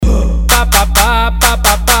pá pá pá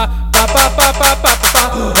pá pá pá pá pá pá pá pá pá,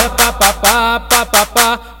 é pá pá pá pá pá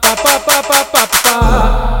pá pá pá pá pá pá pá.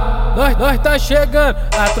 Nós tá chegando,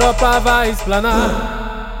 a tropa vai explanar.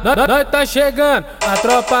 Nós tá chegando, a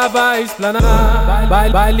tropa vai explanar.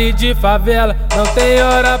 Baile de favela, não tem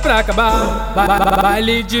hora pra acabar.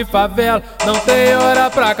 Baile de favela, não tem hora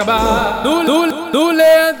pra acabar. Do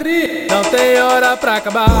Leandri, não tem hora pra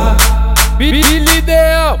acabar. Billy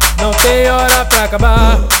ideal, não tem hora pra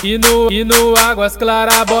acabar. E no Águas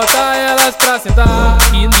Claras, bota elas pra sentar.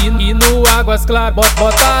 E no Águas Claras,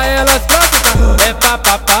 bota elas pra sentar. É pá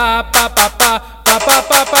pá pá pá pá pá pá pá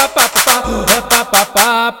pá pá pá pá, é pá pá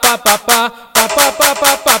pá pá pá pá pá pá pá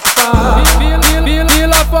pá pá pá.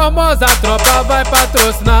 Vila Formosa, a tropa vai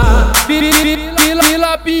patrocinar.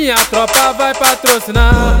 Vila Pinha, a tropa vai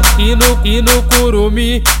patrocinar. E no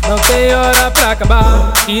Curumi, não tem hora pra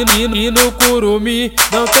acabar. E no Curumi,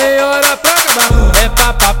 não tem hora pra acabar. É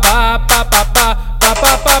pá pá pá pá pá pá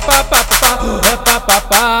pá pá pá pá pá pá, é pá pá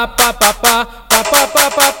pá pá pá pá pá pá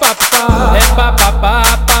pá pá pá pá, é pá pá pá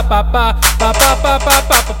pá pá pá pá pá pá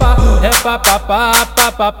pá pá pá, é pá pá pá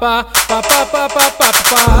pá pá pá pá pá pá pá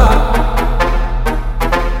pá.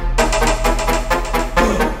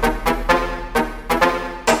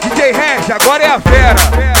 DJ Regi, agora é a fera.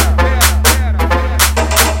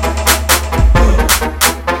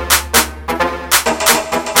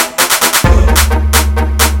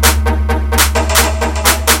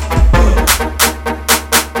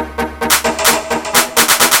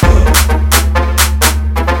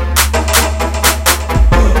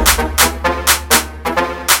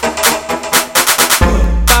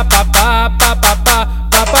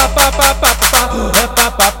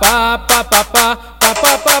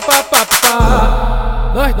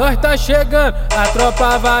 Nós tá chegando, a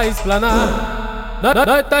tropa vai explanar.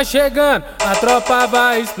 Nós tá chegando, a tropa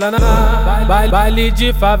vai explanar. Baile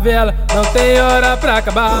de favela, não tem hora pra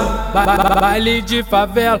acabar. Baile de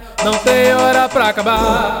favela, não tem hora pra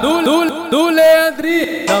acabar. Do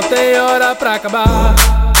Leandri, não tem hora pra acabar.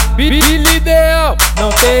 Billy ideal, não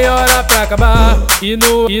tem hora pra acabar. E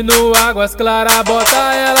no Águas Claras, bota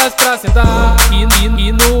elas pra sentar.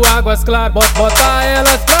 E no Águas Claras, bota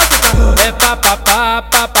elas pra sentar. É pá pá pá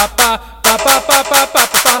pá pá pá pá pá pá pá pá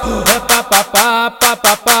pá, é pá pá pá pá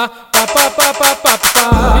pá pá pá pá pá pá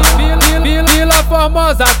pá. Vila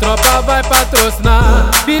Formosa, a tropa vai patrocinar.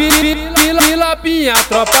 Vila Pinha, a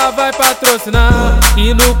tropa vai patrocinar.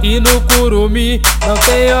 E no Curumi, não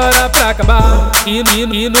tem hora pra acabar.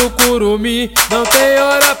 E no Curumi, não tem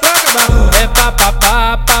hora pra acabar. É pá pá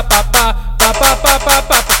pá pá pá pá pá pá pá pá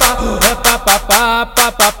pá pá, é pá pá pá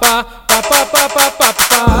pá pá pá pá pá pá pá pá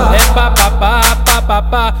pá, é pá pá pá pá pá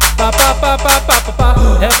pá pá pá pá pá pá pá,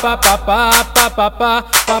 é pá pá pá pá pá pá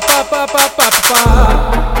pá pá pá pá pá.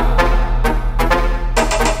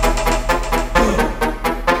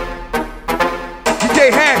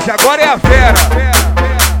 DJ Regi, agora é a fera.